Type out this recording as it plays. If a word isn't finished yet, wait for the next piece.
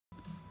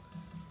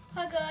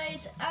Hi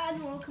guys,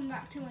 and welcome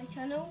back to my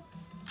channel.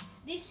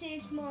 This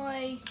is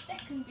my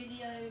second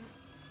video.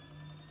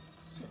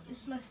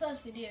 This is my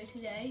first video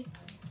today,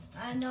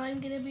 and I'm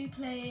going to be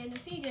playing a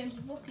few games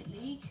of Rocket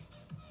League,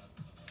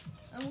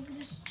 and we're going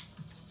to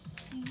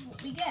see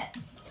what we get.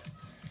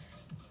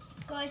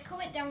 Guys,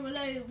 comment down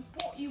below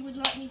what you would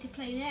like me to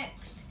play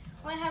next.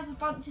 I have a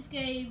bunch of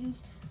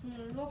games: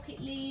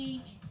 Rocket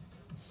League,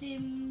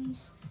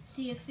 Sims,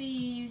 Sea of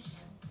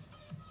Thieves,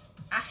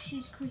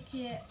 Ashes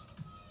Cricket,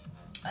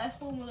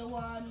 Formula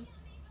 1,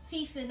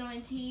 FIFA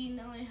 19,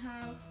 I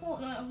have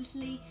Fortnite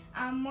obviously,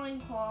 and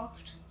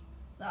Minecraft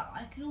that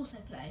I could also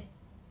play.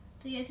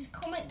 So yeah, just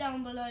comment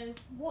down below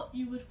what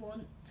you would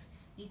want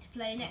me to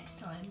play next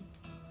time.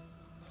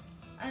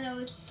 And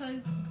I'd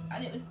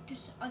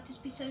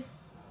just be so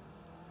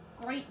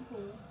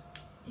grateful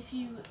if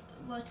you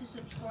were to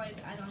subscribe.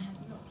 And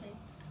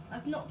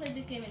I've not played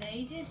this game in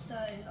ages, so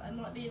I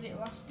might be a bit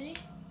rusty.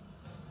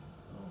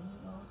 Oh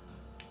my god.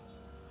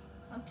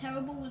 I'm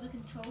terrible with the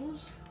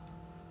controls.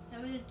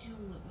 I'm in a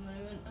duel at the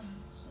moment,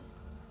 so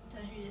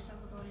don't know who this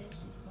other guy is,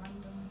 he's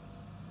random.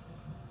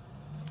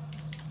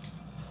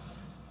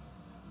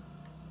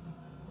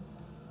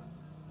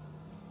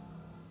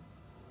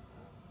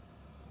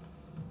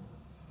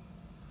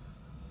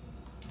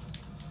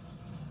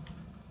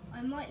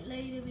 I might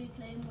later be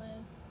playing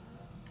with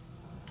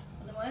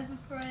one of my other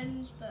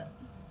friends, but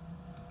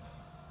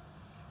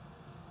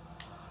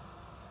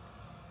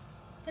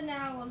for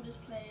now I'm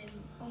just playing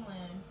on my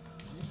own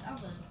with this other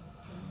friend.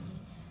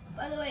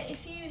 By the way,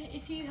 if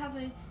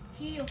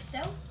you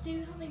yourself do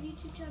have a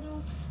YouTube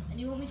channel and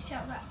you want me to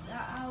shout that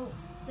out,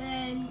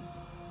 then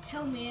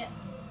tell me it.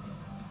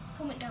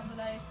 Comment down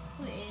below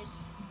what it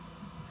is,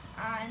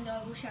 and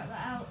I will shout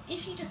that out.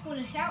 If you just want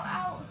to shout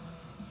out,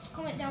 just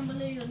comment down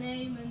below your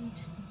name, and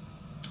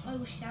I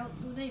will shout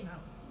your name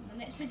out in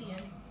the next video.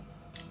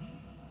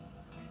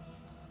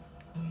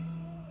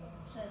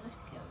 So let's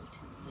go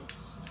to this.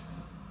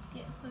 Let's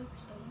get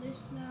focused on this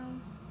now.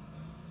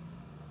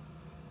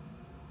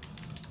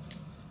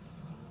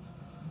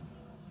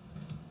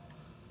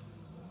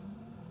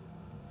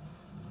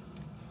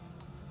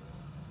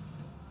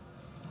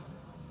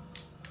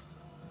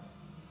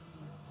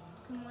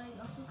 Can my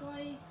other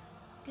guy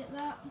get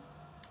that?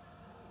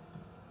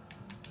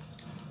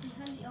 He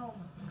handy. Oh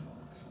my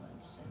gosh,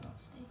 I'm so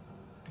rusty.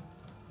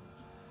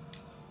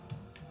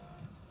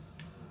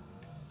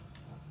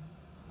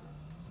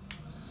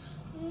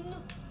 No.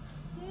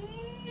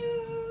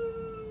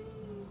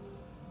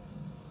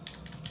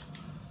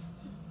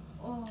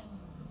 Oh,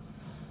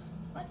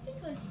 I think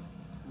I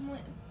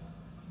might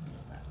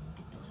get that.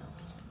 It'll help.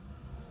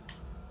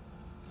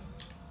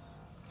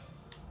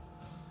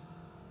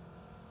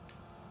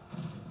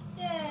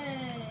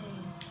 Yay!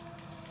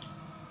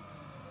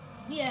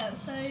 Yeah,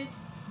 so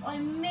I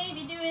may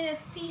be doing a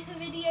FIFA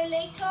video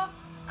later,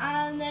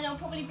 and then I'll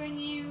probably bring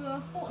you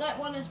a Fortnite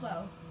one as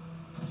well.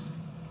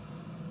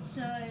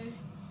 So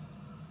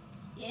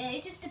yeah,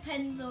 it just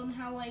depends on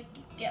how I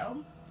get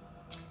on.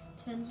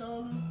 Depends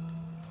on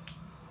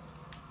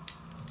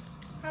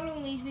how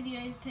long these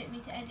videos take me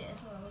to edit as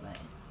well. Like,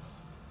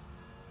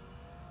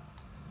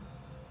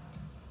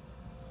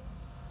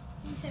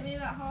 it take me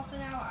about half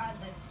an hour, and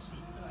they've just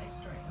eaten away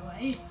straight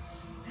away.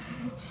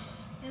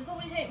 It'll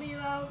probably take me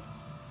about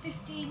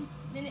 15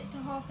 minutes to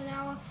half an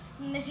hour,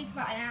 and they take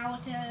about an hour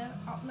to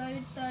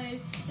upload. So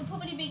you'll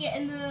probably be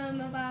getting them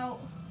about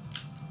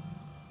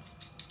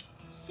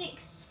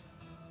 6,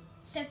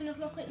 7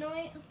 o'clock at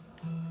night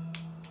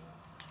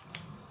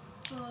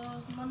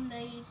for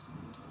Mondays.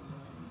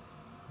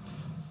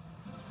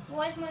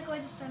 Why is my guy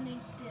just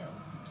standing still?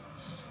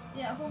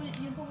 Yeah,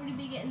 you'll probably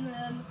be getting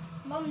them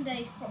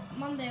Monday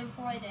and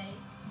Friday.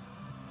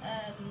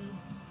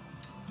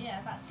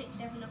 Yeah, about 6,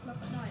 7 o'clock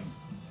at night.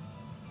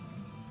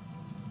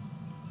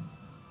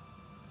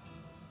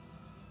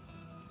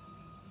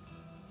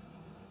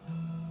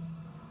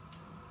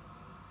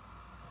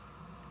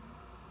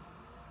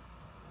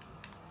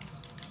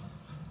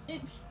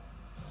 Oops.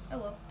 Oh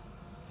well.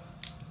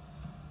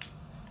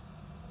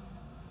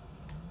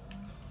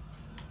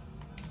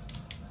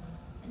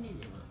 I knew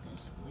they weren't going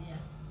to score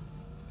yet.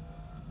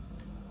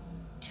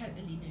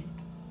 Totally knew.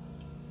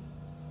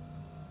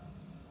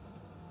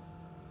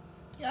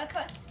 Yeah, I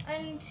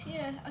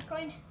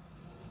kind of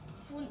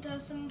want to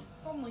have some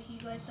fun with you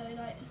guys. So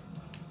like,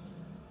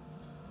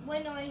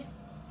 when I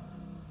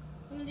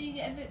do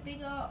get a bit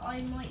bigger,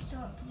 I might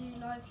start to do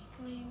live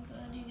streams. When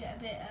I do get a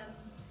bit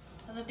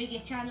of a bigger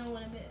channel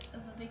and a bit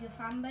of a bigger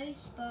fan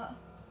base. But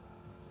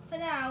for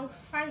now,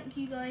 thank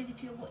you guys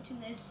if you're watching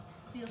this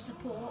for your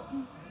support.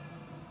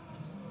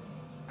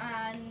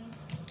 And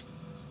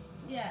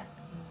yeah,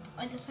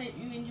 I just hope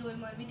you enjoy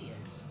my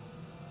videos.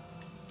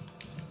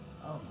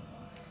 Oh my gosh.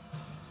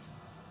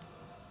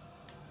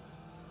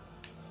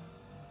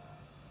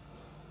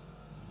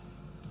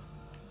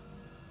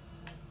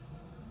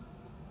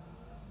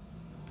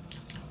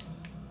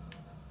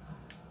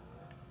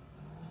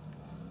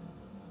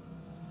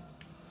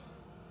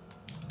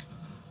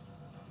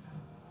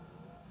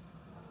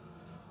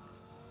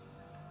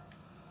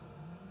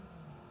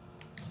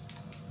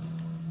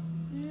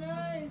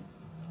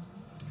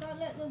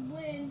 the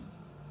win.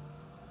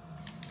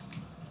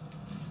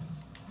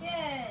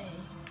 Yay!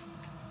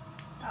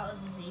 That was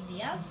as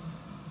easy as.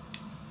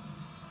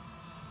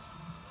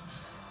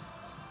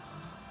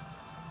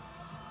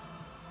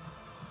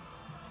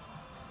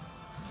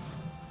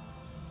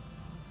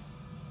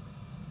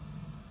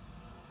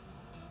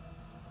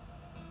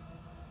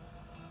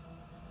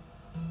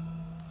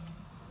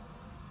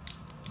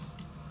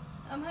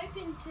 I'm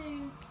hoping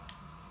to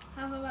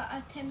have about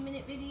a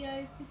 10-minute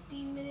video,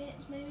 15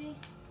 minutes maybe.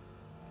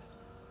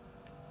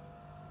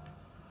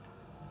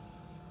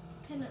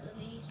 10 at the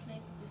least,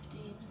 maybe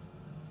 15.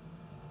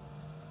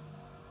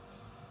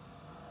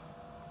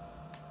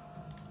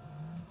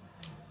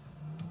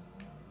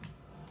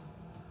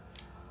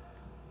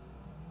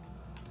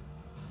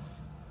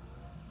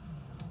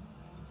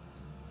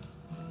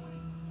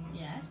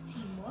 Yeah,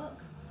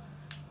 teamwork.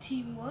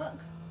 Teamwork.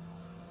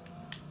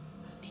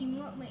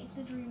 Teamwork makes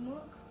the dream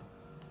work,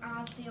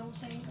 as the old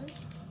saying goes.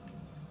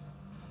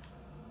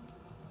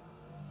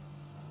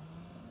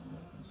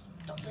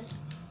 Stop this.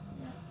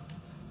 Yeah.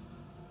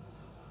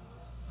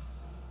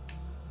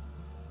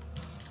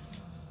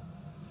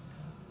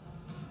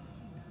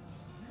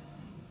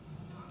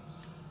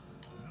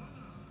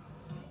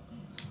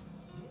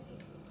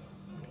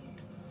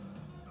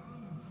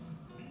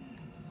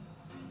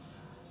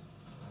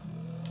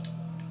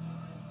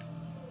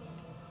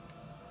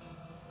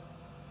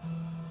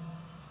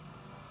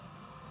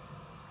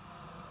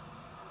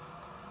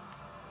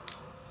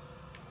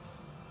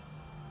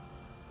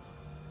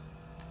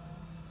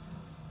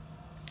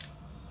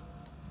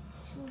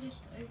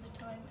 Shortest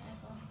overtime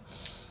ever.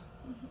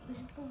 The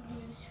problem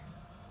is...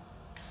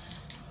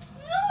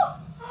 No!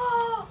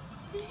 Oh,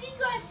 did you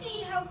guys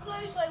see how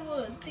close I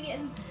was to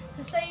getting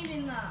to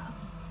saving that?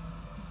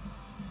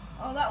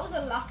 Oh, that was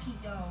a lucky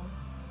goal.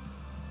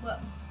 Well,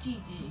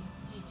 GG,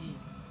 GG.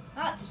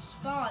 That just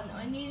spun.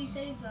 I nearly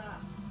saved that.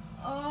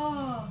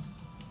 Oh,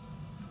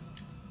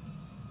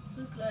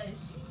 so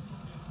close.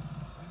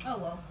 Oh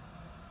well.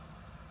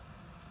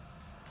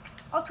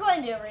 I'll try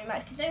and do a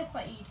rematch because they were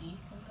quite easy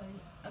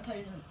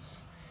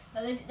opponents.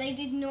 They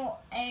did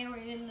not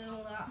aerial and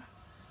all that.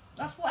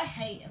 That's what I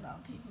hate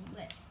about people.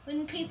 Like,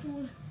 when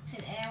people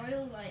said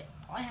aerial, like,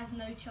 I have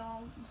no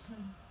chance.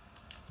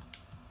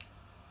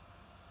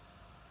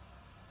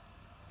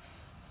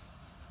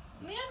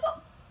 I mean, I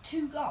got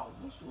 2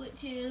 goals,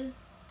 which is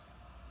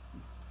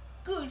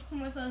good for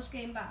my first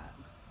game back.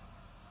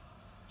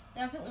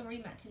 Yeah, I think we're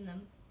rematching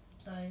them,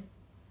 so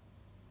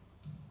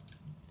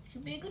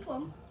should be a good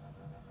one.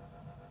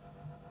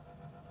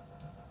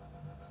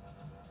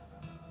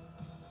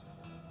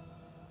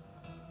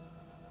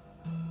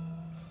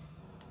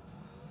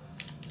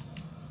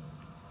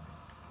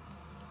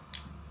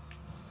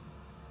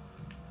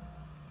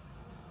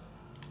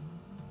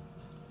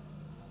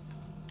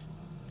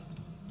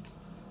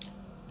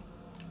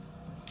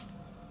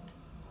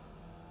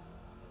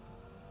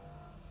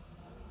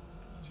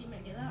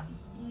 Teammate get that?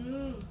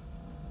 No.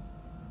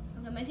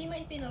 Okay, my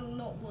teammate's been a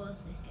lot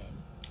worse this game.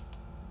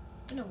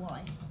 I don't know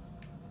why.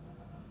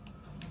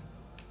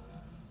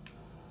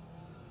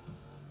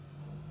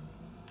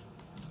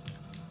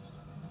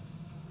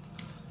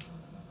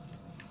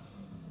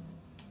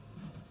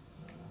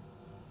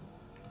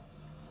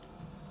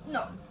 No,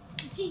 I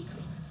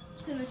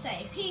was gonna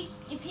say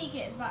if he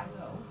gets that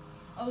goal,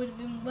 I would have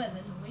been well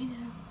annoyed.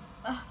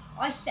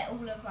 I set all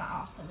of that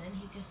up and then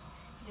he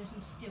just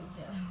instilled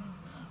it.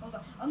 I was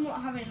like, I'm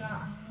not having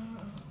that.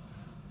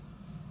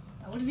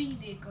 That would have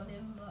easily got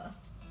him, but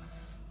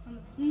I'm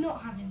not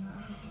having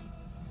that.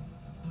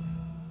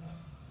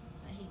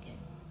 There you go.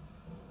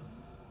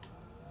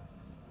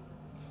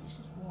 This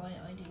is why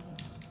I do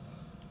not.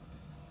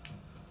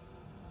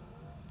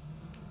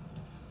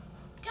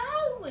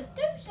 Go!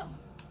 Do something!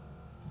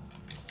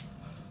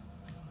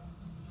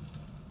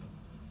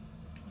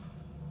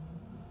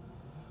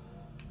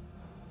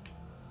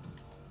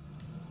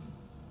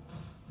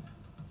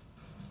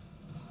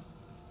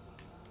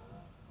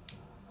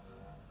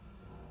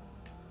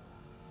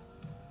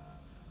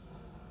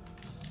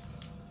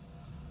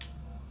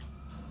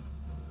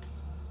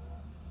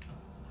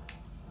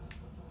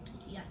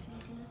 Is he actually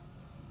gonna...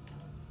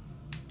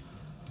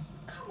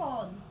 Come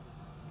on!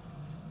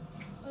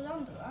 I'll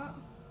under that.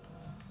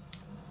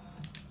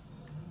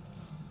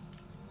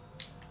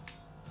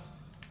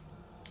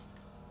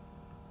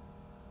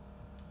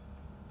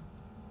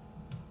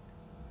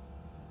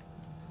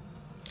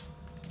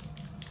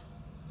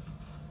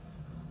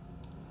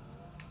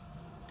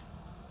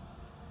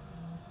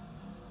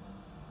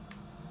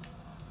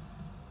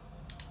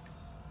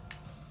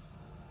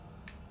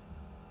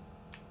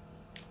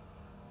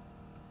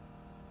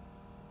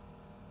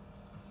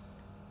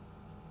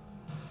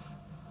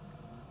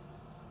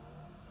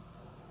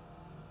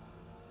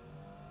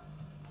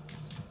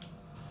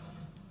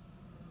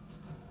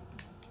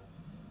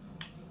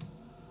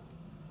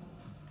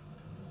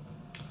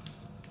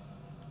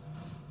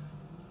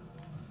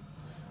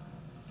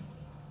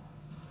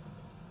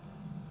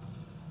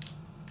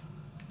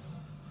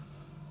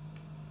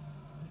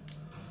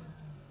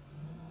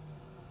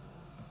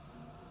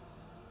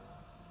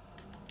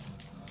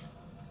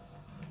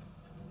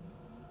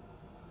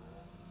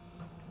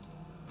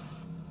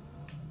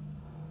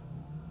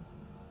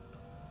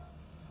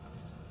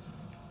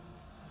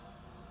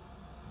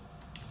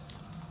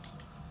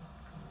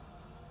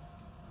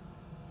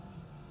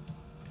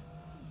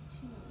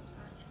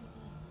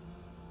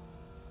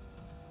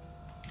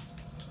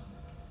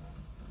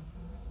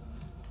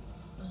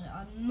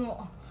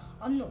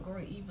 I'm not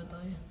great either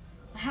though.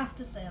 I have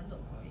to say I'm not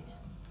great.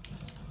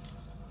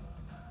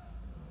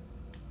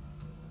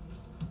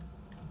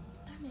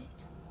 Damn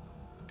it.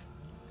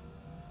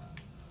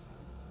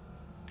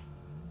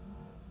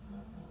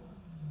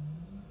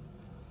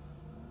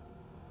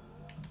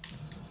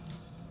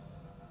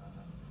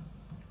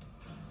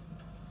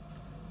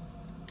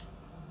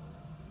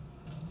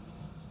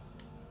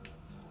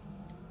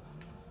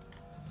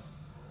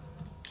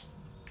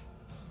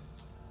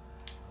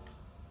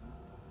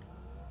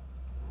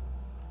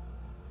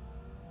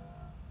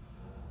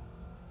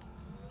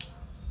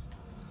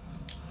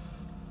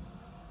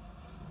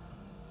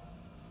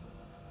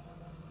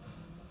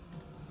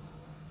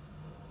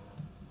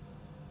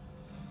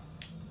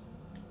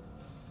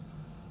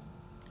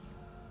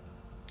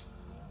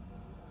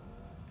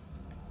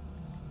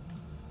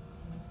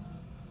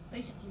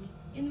 Basically,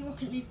 in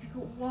Rocket League, you've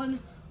got one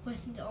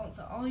question to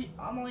answer. Am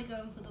I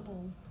going for the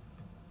ball?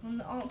 And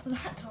the answer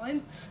that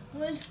time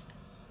was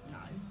no.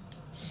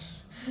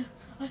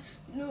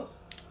 No.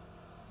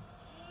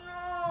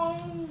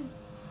 No.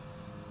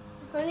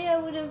 If only I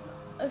would have.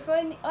 If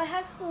only I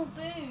had 4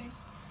 boos,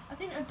 I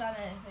couldn't have done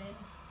anything.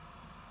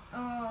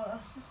 Oh,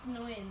 that's just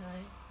annoying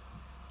though.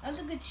 That was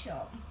a good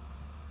shot.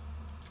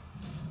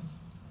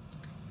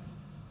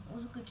 It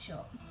was a good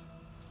shot.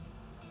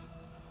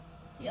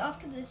 Yeah,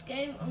 after this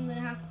game, I'm going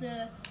to have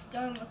to go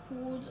and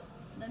record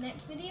the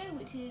next video,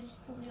 which is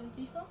probably on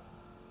FIFA.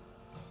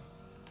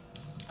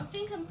 I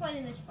think I'm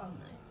finding this fun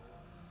though.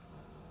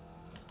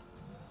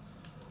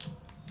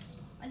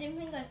 I didn't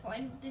think I'd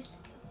find this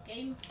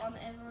game fun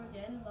ever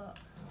again, but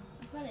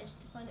I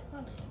managed to find it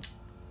fun again.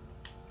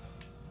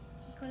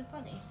 It's kind of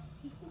funny.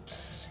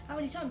 How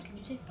many times can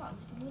you say fun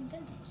in one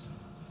sentence?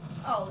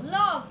 Oh,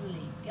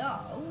 lovely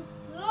goal.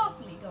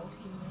 Lovely goal,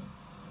 teammate.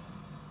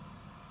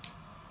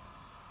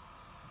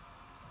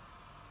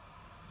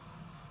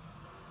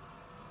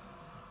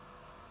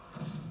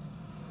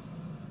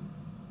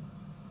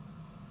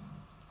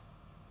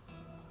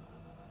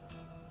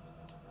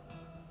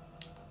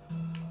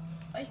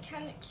 I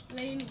can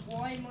explain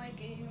why my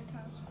game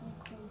account is called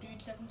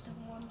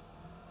CoolDude771.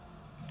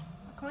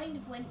 I kind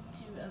of went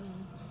to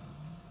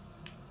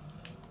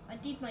I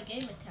did my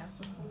game account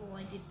before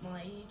I did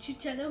my YouTube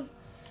channel,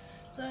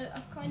 so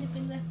I've kind of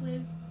been left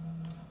with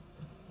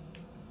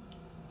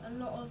a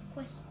lot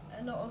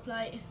of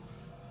like.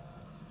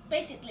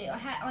 Basically,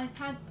 I've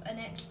had an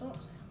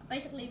Xbox.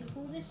 Basically,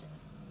 before this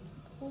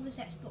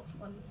Xbox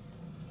One,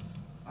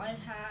 I've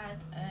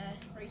had a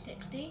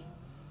 360.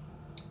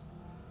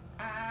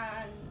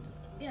 And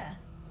yeah,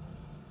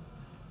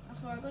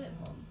 that's where I got it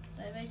from.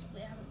 So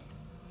basically I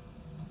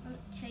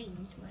haven't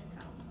changed my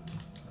account.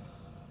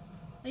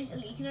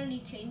 Basically you can only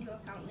change your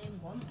account name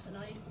once, and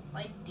I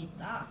did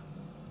that.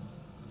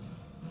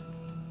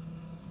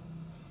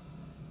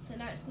 So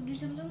now it's called do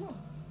something more.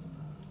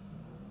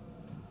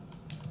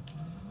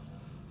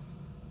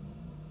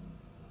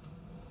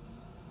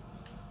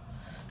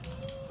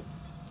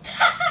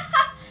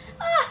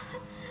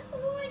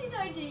 Why did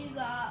I do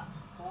that?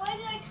 Why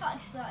did I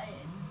touch that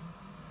in?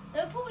 They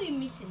were probably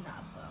missing that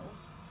as well.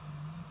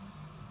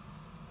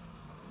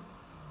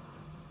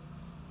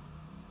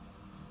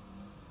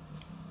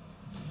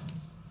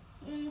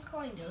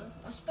 Kind of.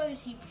 I suppose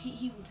he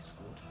would have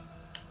scored.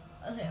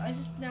 Okay, I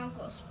just now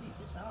got to speed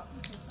this up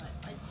because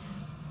I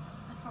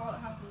can't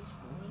have him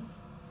scoring.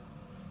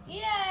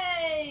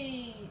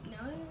 Yay!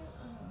 No.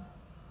 Oh.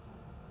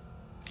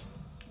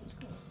 He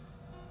scored.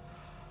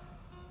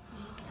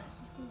 He can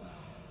actually score.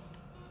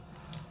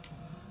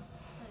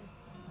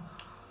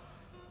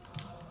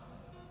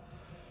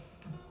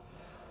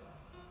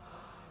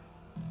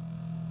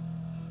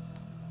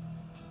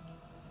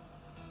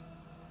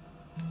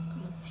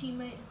 Come on,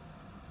 teammate.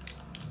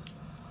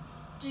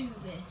 Do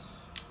this.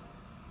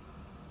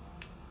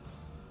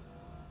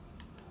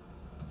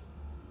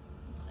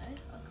 Okay,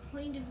 I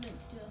kind of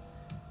meant to do it.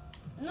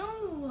 No!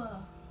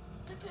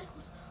 Don't put it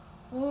across.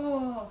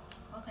 Oh!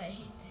 Okay,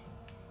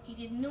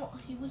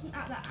 he wasn't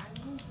at that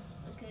angle.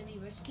 It's going to be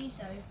risky,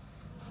 so.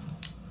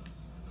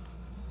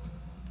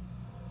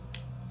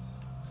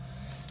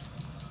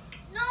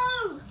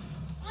 No!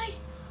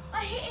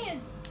 I hit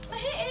him! I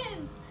hit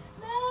him!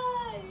 No!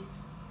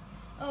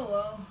 Oh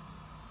well.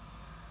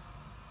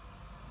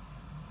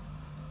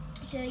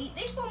 So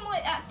this one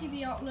might actually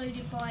be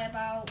uploaded by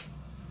about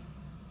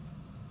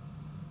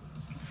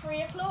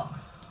 3 o'clock,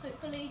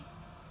 hopefully.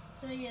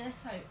 So yeah,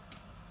 let's hope.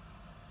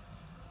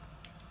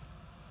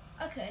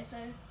 Okay, so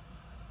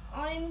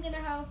I'm gonna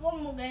have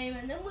one more game,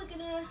 and then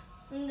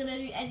I'm gonna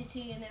do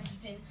editing and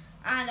everything,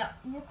 and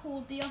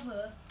record the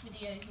other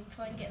videos and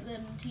try and get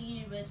them to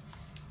you as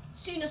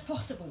soon as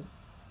possible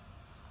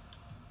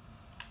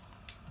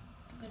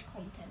for good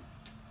content.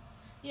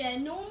 Yeah,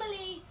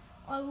 normally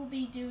I will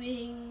be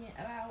doing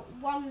about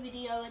 1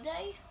 video a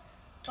day,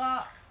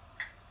 but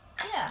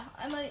yeah,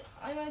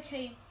 I'm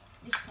okay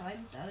this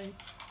time, so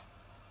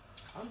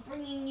I'm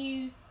bringing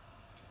you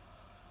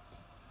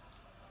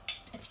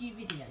a few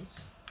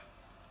videos.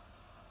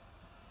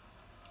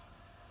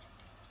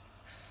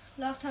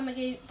 Last time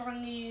I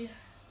brought you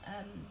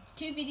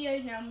 2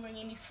 videos, now I'm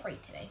bringing you 3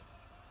 today.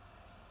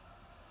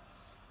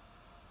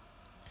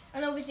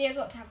 And obviously I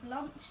got to have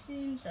lunch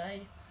soon, so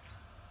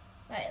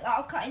like,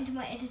 that'll cut into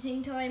my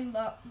editing time,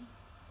 but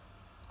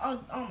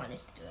I'll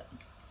manage to do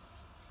it.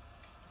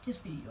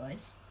 Just for you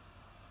guys.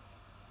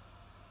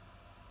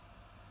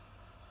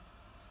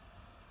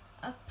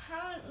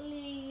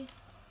 Apparently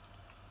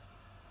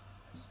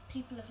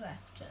people have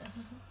left.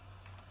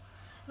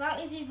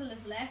 Apparently people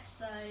have left,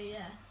 so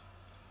yeah.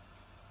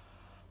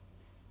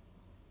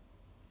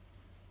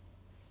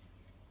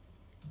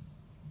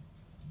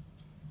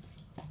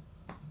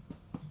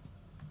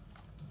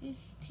 Who's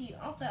team?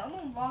 Oh, I'm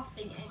on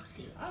Rasping Eggs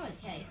team. I'm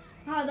okay.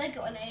 Oh, they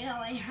got an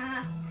AI.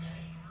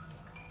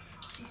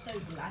 I'm so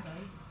glad I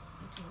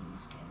joined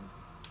this game.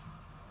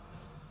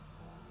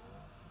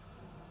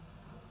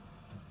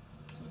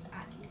 It's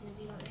actually going to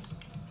be like this.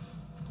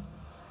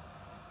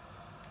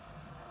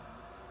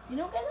 Did you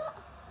not get that?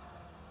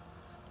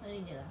 I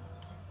didn't get that.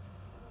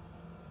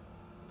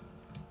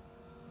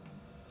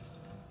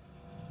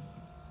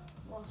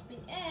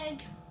 Rasping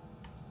Egg.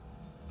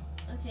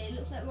 Okay,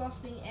 looks like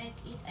Rasping Egg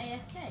is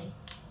AFK.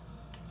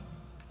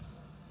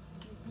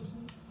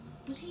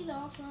 Was he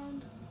last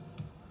round?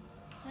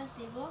 Let's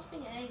see,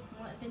 Rasping Egg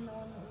might have been the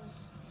one that was...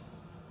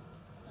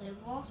 Okay,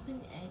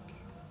 Rasping Egg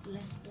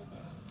left the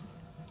game.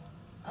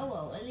 Oh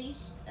well, at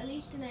least an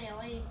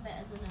AI is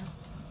better than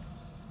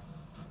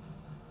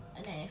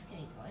an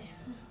AFK guy.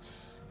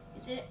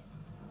 Is it?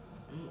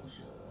 I'm not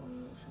sure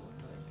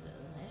if it's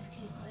better than an AFK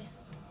guy.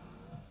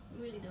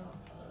 Really not.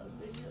 I'm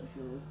really not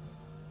sure.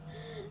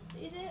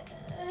 Is it?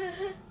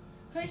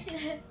 I think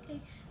AFK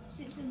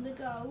sits in the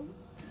goal.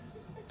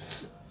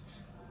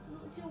 I'm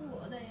not sure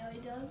what an AI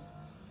does.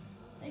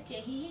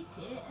 Okay, he hit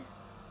it.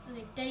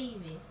 Okay,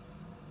 David.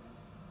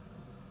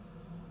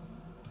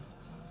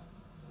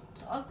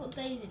 So I've got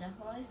David,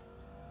 have I?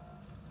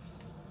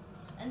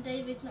 And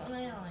David's not an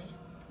AI.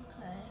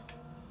 Okay.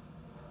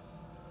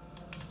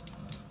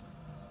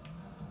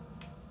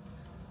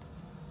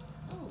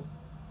 Oh.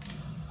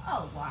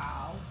 Oh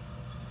wow.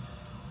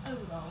 Oh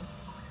well.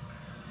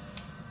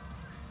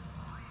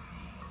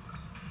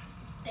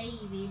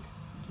 David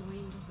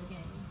joined the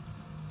game.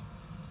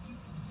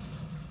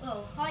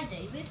 Oh, hi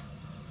David.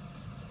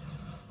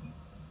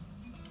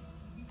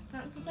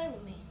 Can't you play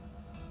with me?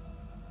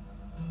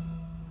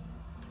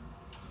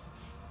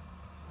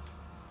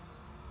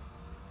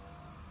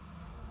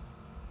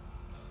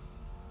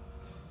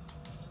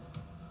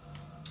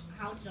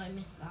 How did I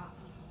miss that?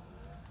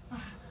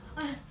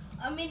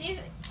 I mean,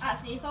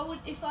 if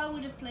I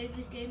would have played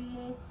this game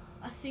more,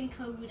 I think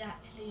I would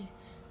actually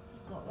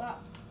have got that.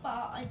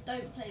 But I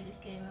don't play this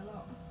game a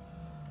lot.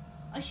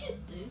 I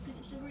should do because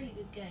it's a really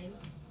good game.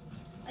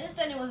 I just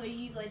don't know whether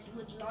you guys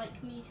would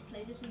like me to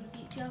play this in the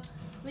future.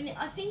 I mean,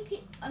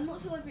 I'm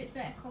not sure whether it's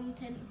better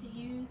content for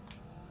you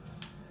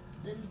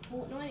than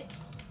Fortnite.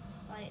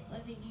 Like,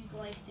 whether you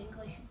guys think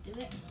I should do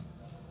it.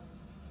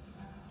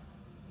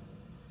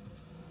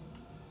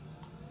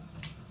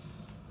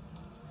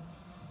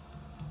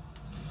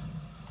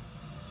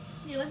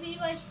 Yeah, whether you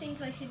guys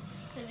think I should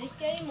play this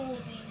game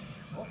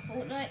or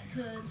Fortnite,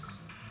 because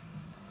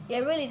yeah,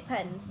 it really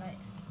depends. Like,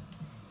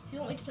 if you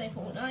want me to play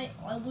Fortnite,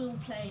 I will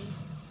play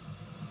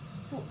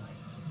Fortnite,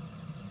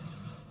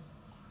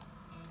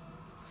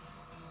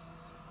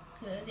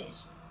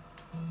 because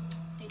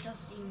it does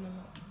seem a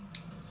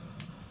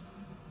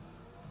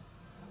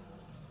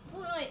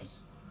lot. Fortnite's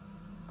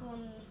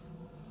gone.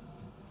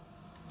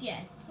 Yeah,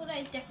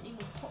 Fortnite is definitely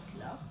more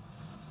popular.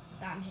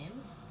 Damn him.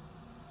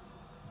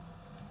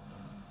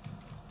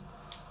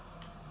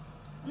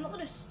 I'm not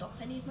going to stop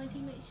any of my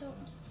teammates'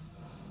 shots.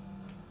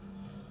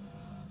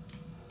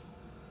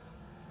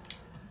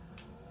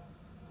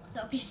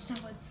 That'd be so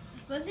annoying.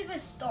 But if I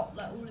stop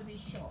like all of these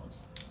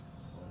shots,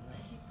 oh,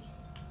 he'd be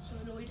so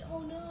annoyed. Oh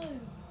no!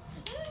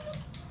 Okay,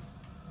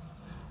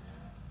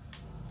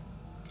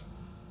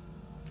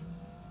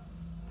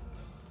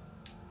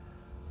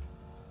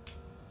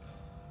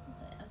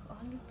 I got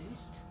 100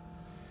 boost.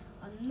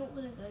 I'm not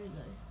going to go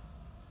though.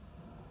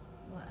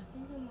 Right, I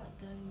think I might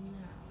go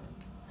now.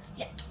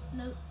 Yeah,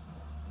 no.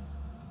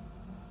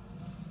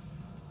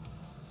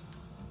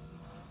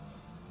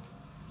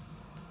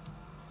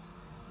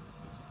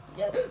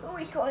 Yeah. Oh,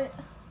 he's got it.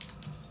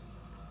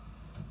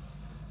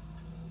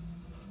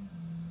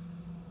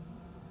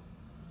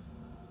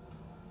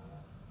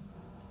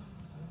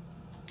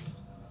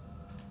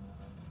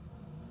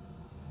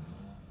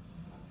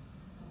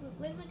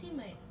 Where's my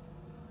teammate?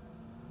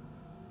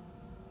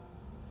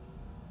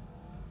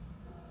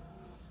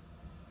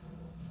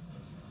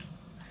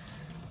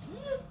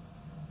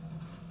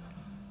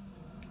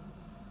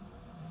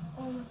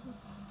 Oh my god.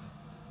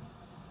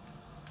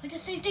 I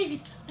just saved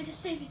David. I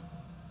just saved it.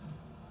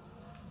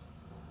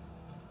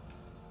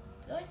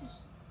 Did I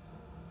just...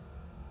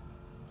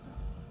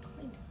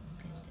 Kind of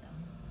get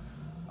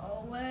down.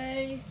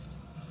 Away.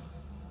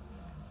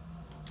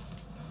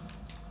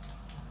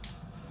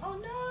 Oh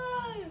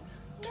no!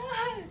 No!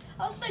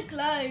 I was so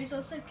close. I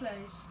was so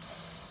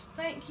close.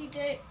 Thank you,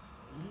 Dave.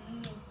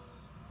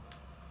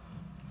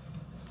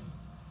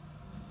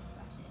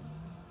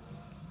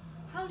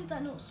 How did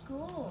that not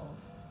score?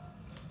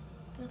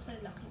 You're so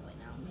lucky right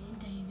now, me and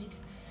David.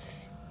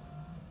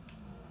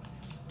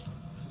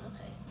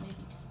 Okay,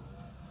 maybe.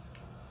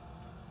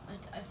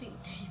 I think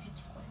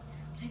David's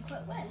playing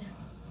quite well.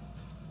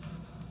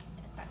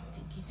 I don't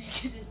think he's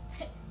as good as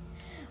me.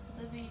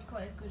 I don't think he's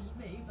quite as good as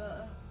me,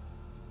 but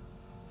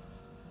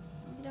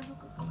we can have a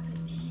good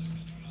opinions.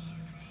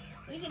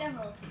 We can have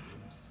our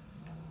opinions.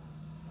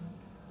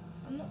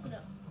 I'm not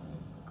gonna. Oh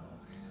my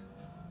gosh.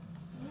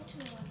 I'm not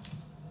sure.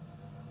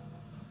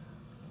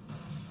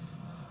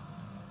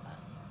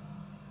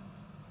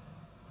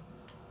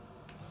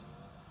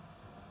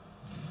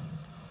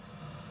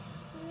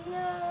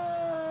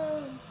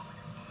 No.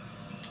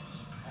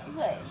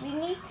 Wait, we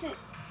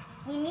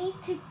need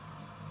to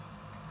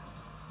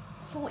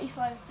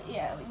 45,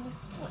 yeah, we need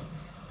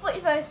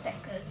 45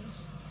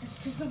 seconds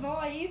just to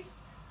survive.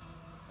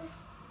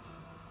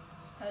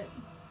 Hope.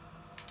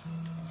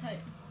 Let's hope.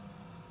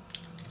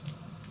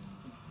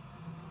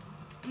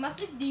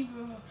 Unless if neither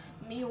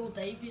me or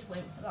David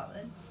went for that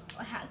then.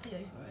 I had to go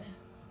for it.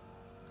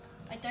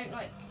 I don't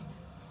like...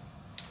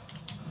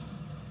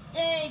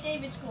 Yay,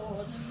 David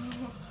scored.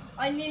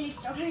 I nearly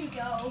started a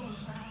goal.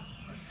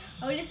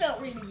 I would have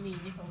felt really mean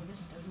if I would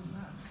have done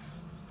that.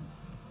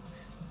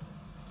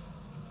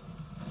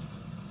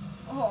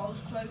 Oh, I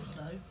was close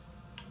though.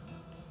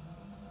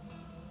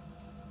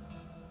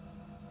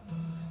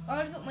 I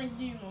would have put my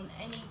zoom on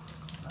any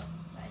like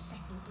a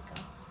second ago.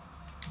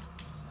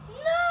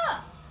 No!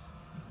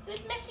 He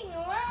was messing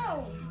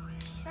around.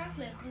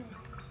 Sampler blue.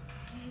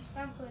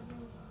 Sampler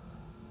blue.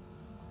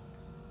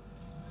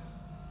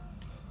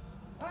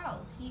 Wow,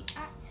 he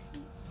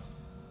actually...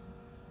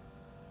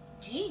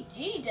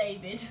 GG,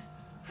 David.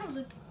 That was a...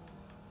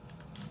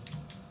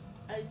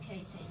 Okay,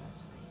 say that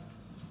to me.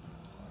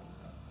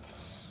 It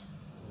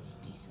was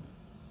decent.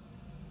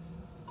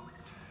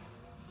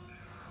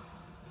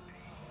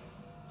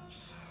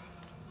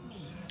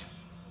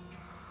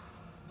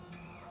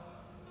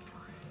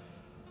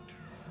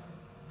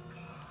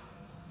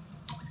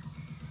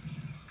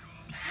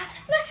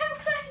 Look how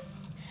close!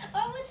 I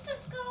was to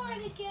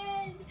scoring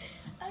again!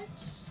 I'm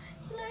so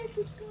close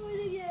to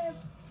scoring again!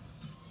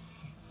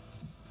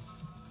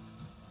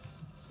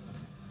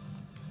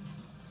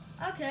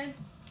 Okay,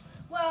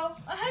 well,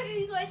 I hope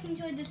you guys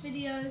enjoyed this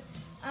video,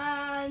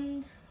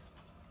 and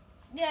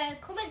yeah,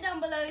 comment down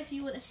below if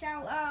you want a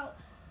shout out,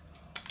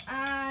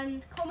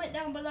 and comment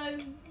down below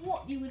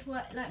what you would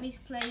like me to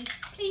play.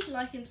 Please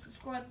like and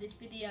subscribe this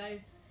video,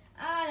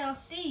 and I'll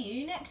see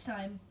you next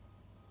time.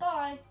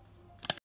 Bye.